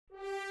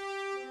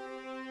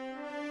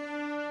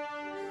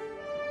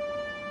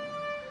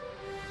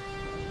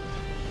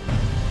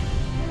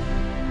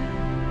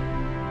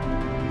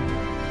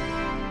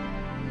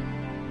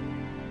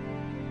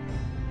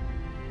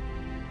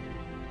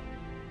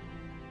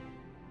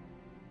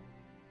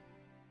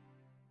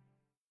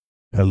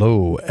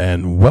Hello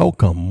and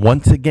welcome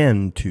once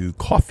again to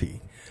Coffee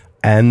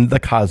and the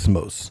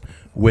Cosmos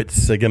with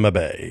Sigma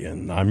Bay.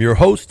 And I'm your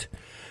host,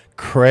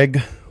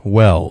 Craig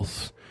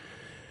Wells.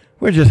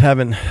 We're just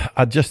having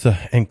just an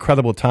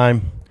incredible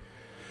time.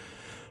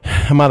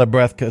 I'm out of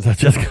breath because I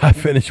just got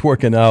finished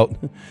working out.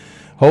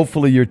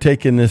 Hopefully you're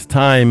taking this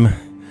time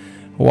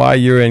while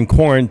you're in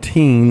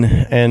quarantine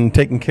and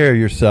taking care of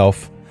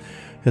yourself.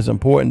 It's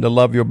important to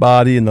love your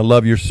body and to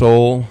love your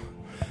soul.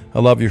 I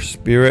love your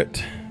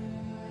spirit.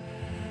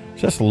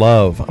 Just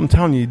love. I'm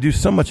telling you, do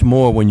so much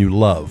more when you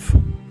love.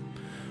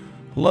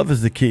 Love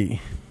is the key.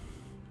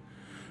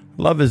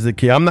 Love is the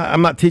key. I'm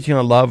not teaching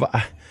on love.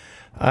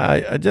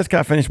 I just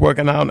got finished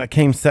working out and I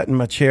came sat in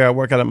my chair. I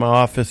work out at my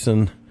office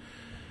and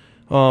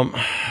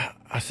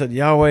I said,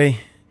 Yahweh,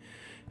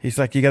 he's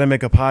like, you got to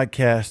make a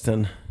podcast.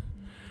 And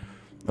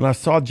I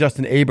saw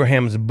Justin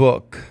Abraham's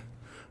book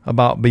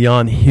about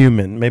Beyond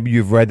Human. Maybe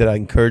you've read it. I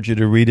encourage you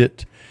to read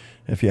it.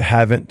 If you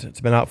haven't,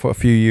 it's been out for a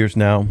few years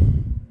now.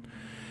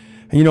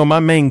 And you know, my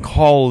main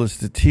call is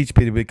to teach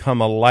people to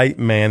become a light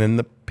man. And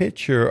the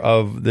picture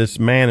of this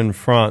man in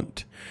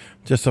front,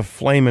 just a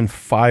flame and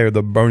fire,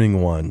 the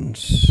burning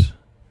ones.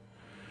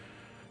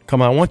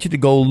 Come on, I want you to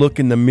go look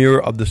in the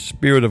mirror of the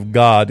Spirit of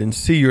God and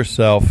see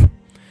yourself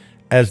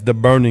as the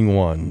burning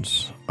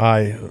ones.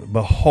 I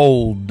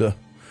behold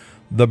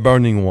the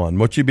burning one.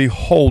 What you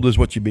behold is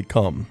what you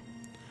become.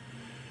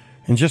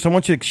 And just, I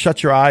want you to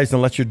shut your eyes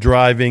and let you're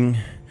driving.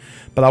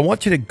 But I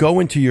want you to go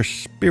into your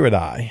spirit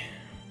eye.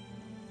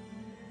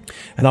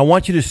 And I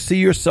want you to see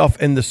yourself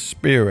in the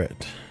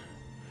Spirit.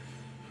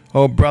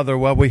 Oh, brother,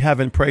 well, we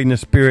haven't prayed in the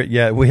Spirit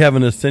yet. We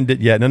haven't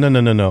ascended yet.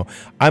 No.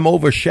 I'm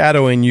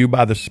overshadowing you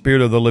by the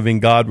Spirit of the living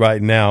God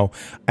right now.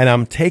 And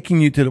I'm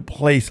taking you to the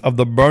place of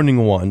the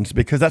burning ones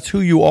because that's who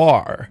you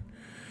are.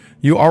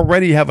 You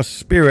already have a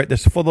spirit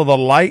that's full of the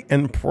light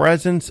and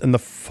presence and the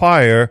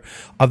fire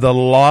of the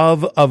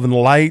love of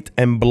light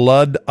and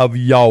blood of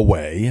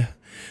Yahweh.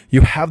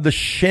 You have the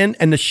Shin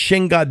and the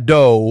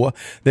Shingado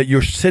that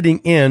you're sitting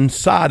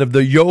inside of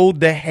the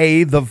Yod, the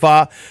Hey, the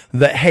Va,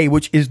 the Hey,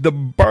 which is the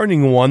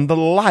burning one, the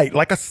light,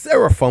 like a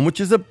seraphim, which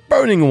is a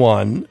burning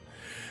one.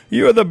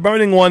 You're the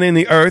burning one in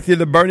the earth. You're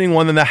the burning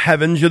one in the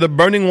heavens. You're the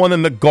burning one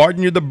in the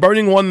garden. You're the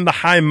burning one in the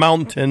high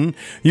mountain.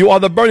 You are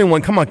the burning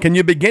one. Come on, can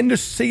you begin to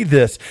see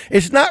this?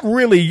 It's not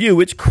really you.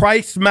 It's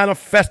Christ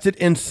manifested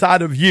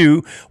inside of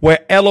you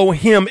where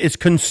Elohim is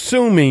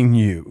consuming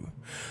you.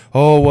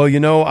 Oh, well, you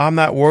know, I'm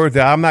not worthy.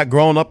 I'm not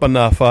grown up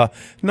enough.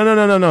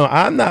 No.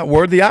 I'm not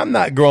worthy. I'm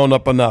not grown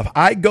up enough.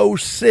 I go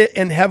sit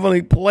in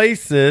heavenly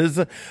places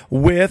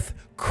with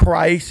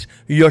Christ,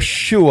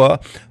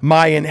 Yeshua.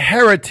 My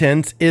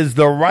inheritance is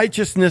the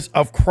righteousness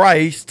of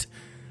Christ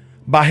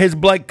by his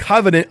blood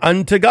covenant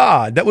unto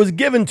God that was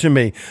given to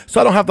me.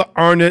 So I don't have to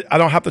earn it. I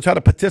don't have to try to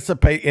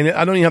participate in it.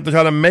 I don't even have to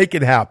try to make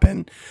it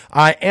happen.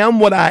 I am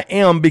what I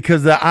am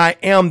because the I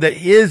am that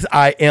is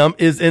I am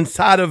is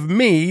inside of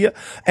me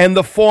and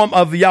the form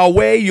of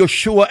Yahweh,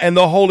 Yeshua, and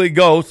the Holy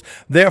Ghost.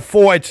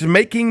 Therefore, it's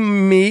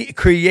making me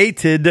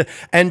created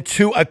and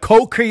to a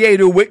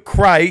co-creator with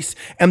Christ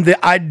and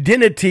the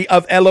identity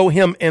of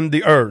Elohim in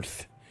the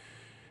earth.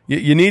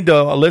 You need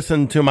to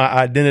listen to my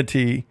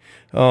identity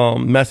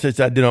message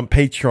I did on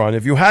Patreon.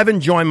 If you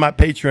haven't joined my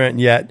Patreon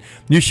yet,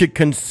 you should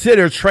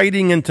consider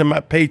trading into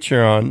my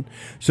Patreon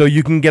so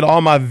you can get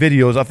all my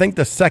videos. I think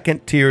the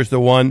second tier is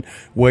the one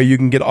where you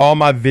can get all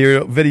my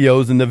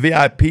videos, and the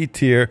VIP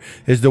tier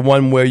is the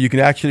one where you can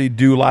actually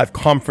do live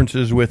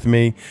conferences with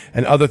me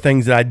and other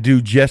things that I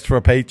do just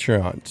for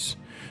Patreons.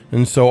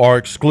 And so are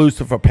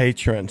exclusive for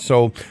patrons.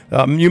 So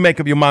you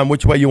make up your mind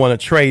which way you want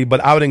to trade, but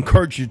I would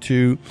encourage you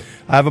to.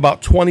 I have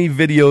about 20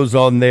 videos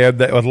on there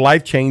that are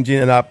life-changing,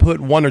 and I put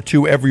one or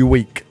two every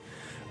week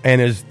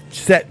and is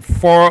set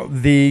for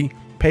the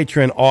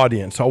Patreon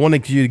audience. So I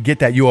wanted you to get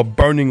that. You're a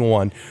burning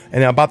one.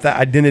 And about that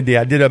identity,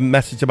 I did a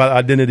message about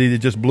identity that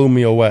just blew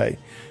me away.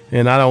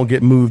 And I don't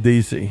get moved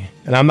easy.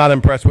 And I'm not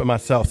impressed with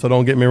myself, so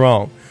don't get me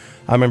wrong.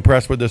 I'm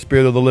impressed with the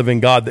Spirit of the living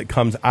God that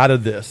comes out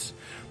of this.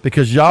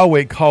 Because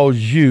Yahweh calls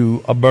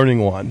you a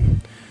burning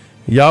one.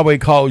 Yahweh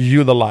calls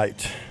you the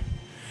light.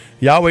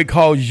 Yahweh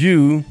calls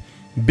you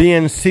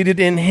being seated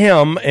in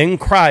him, in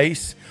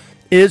Christ,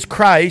 is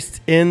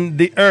Christ in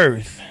the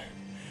earth.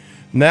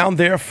 Now,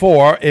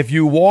 therefore, if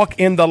you walk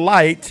in the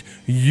light,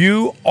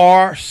 you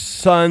are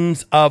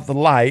sons of the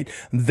light.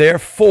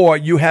 Therefore,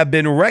 you have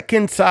been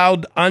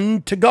reconciled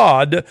unto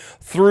God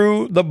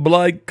through the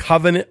blood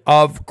covenant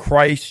of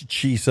Christ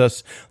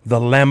Jesus,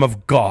 the Lamb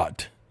of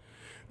God.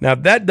 Now,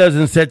 if that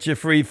doesn't set you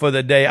free for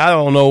the day, I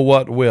don't know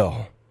what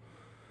will.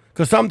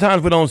 Because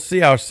sometimes we don't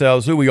see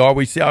ourselves who we are.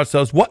 We see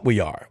ourselves what we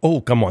are. Oh,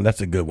 come on. That's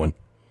a good one.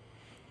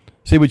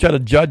 See, we try to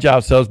judge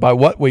ourselves by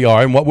what we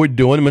are and what we're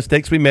doing, the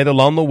mistakes we made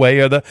along the way,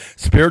 or the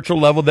spiritual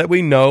level that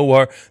we know,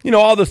 or, you know,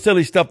 all the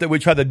silly stuff that we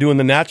try to do in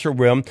the natural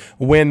realm.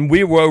 When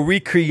we were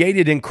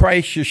recreated in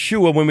Christ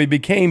Yeshua, when we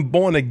became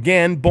born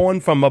again, born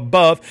from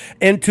above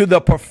into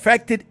the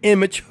perfected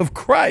image of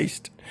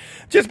Christ.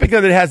 Just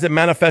because it hasn't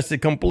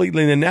manifested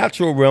completely in the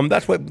natural realm,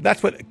 that's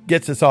what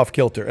gets us off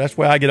kilter. That's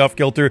where I get off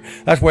kilter.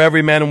 That's where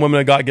every man and woman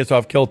of God gets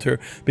off kilter,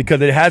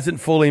 because it hasn't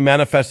fully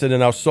manifested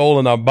in our soul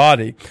and our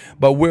body,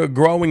 but we're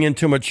growing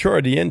into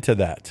maturity into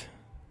that.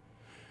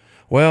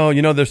 Well,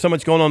 there's so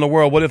much going on in the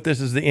world. What if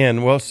this is the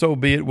end? Well, so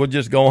be it. We'll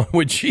just go on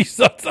with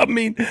Jesus. I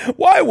mean,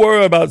 why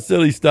worry about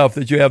silly stuff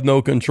that you have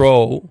no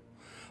control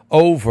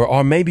over?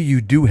 Or maybe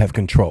you do have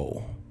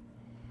control.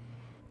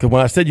 Because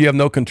when I said you have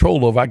no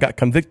control over, I got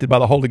convicted by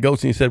the Holy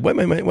Ghost, and he said, wait.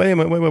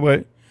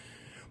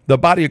 The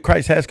body of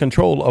Christ has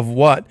control of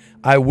what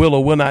I will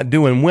or will not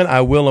do, and when I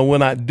will or will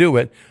not do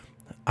it.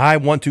 I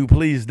want to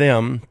please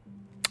them,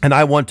 and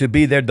I want to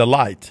be their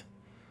delight.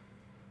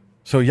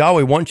 So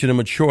Yahweh wants you to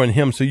mature in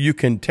him so you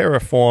can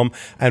terraform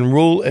and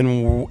rule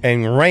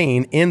and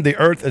reign in the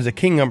earth as a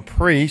king and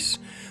priest,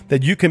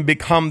 that you can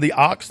become the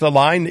ox, the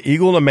lion, the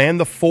eagle, the man,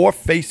 the four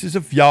faces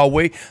of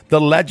Yahweh,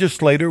 the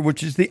legislator,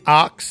 which is the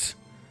ox,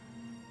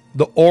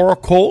 the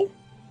oracle,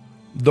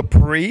 the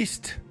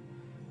priest,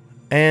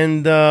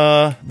 and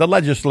the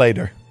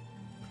legislator.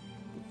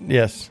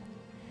 Yes.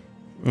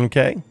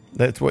 Okay.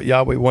 That's what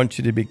Yahweh wants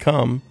you to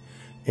become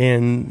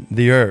in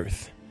the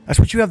earth. That's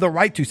what you have the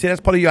right to. See,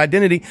 that's part of your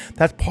identity.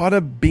 That's part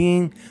of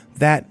being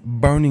that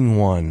burning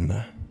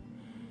one.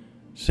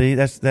 See,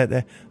 that's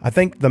that. I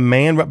think the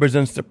man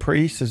represents the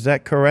priest. Is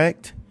that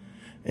correct?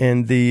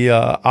 And the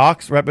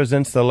ox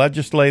represents the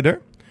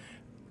legislator,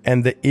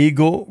 and the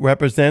eagle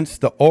represents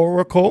the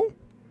oracle,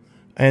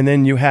 and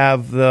then you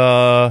have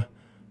the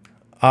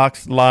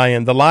ox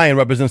lion. The lion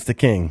represents the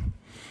king.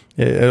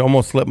 It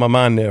almost slipped my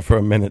mind there for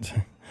a minute,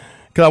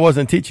 because I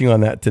wasn't teaching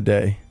on that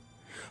today.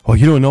 Oh,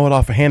 you don't know it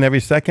offhand every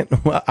second?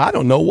 Well, I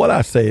don't know what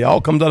I say. It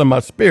all comes out of my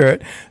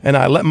spirit, and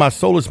I let my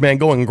soulless man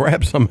go and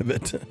grab some of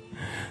it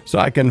so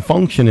I can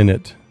function in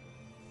it.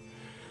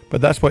 But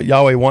that's what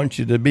Yahweh wants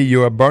you to be.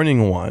 You're a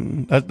burning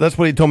one. That's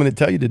what he told me to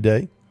tell you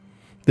today,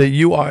 that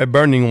you are a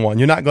burning one.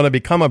 You're not going to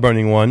become a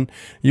burning one.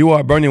 You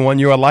are a burning one.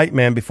 You're a light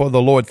man before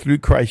the Lord through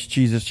Christ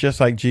Jesus, just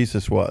like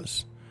Jesus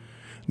was.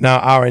 Now,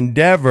 our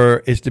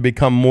endeavor is to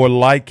become more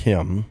like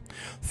him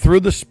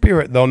through the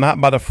Spirit, though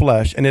not by the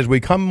flesh. And as we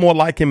come more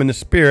like him in the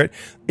Spirit,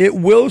 it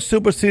will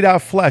supersede our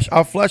flesh.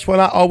 Our flesh will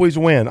not always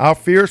win. Our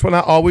fears will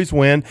not always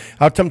win.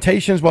 Our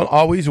temptations won't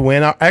always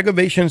win. Our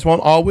aggravations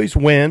won't always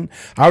win.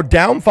 Our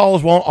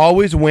downfalls won't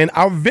always win.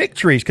 Our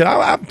victories, because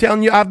I'm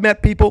telling you, I've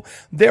met people,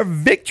 their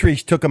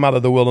victories took them out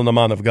of the will and the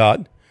mind of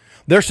God.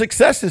 Their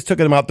successes took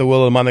them out the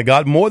will and the mind of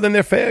God more than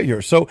their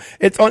failures. So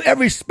it's on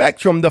every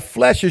spectrum. The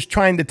flesh is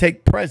trying to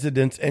take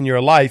precedence in your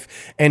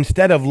life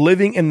instead of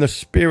living in the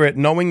Spirit,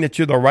 knowing that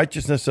you're the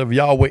righteousness of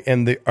Yahweh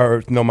in the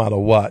earth, no matter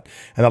what,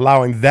 and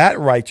allowing that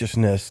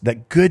righteousness,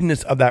 that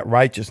goodness of that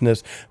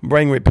righteousness,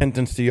 bring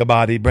repentance to your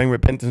body, bring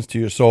repentance to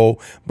your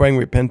soul, bring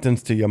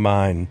repentance to your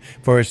mind.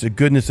 For it's the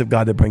goodness of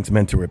God that brings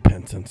men to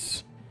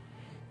repentance.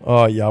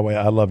 Oh, Yahweh,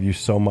 I love you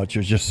so much.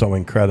 You're just so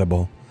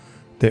incredible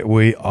that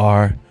we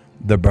are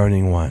the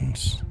burning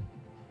ones.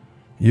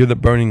 You're the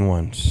burning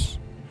ones.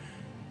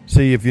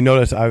 See, if you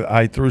notice,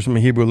 I threw some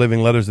Hebrew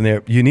living letters in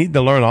there. You need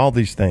to learn all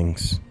these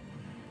things.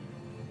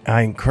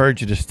 I encourage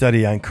you to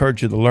study. I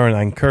encourage you to learn.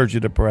 I encourage you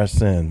to press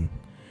in.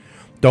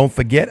 Don't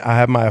forget, I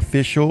have my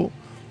official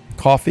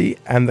Coffee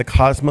and the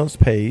Cosmos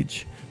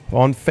page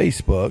on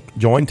Facebook.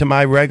 Join to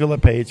my regular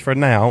page for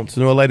now.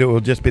 Sooner or later, it will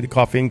just be the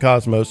Coffee and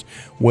Cosmos,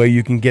 where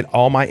you can get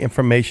all my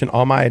information,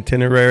 all my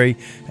itinerary,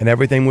 and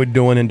everything we're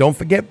doing. And don't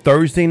forget,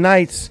 Thursday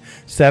nights,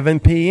 7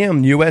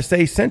 p.m.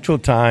 USA Central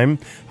Time,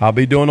 I'll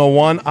be doing a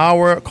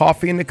 1-hour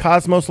Coffee and the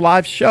Cosmos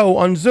live show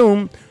on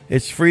Zoom.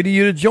 It's free to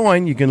you to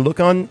join. You can look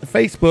on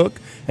Facebook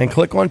and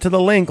click onto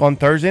the link on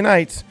Thursday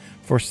nights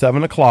for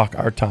 7 o'clock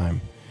our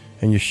time.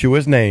 In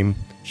Yeshua's name,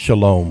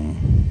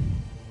 Shalom.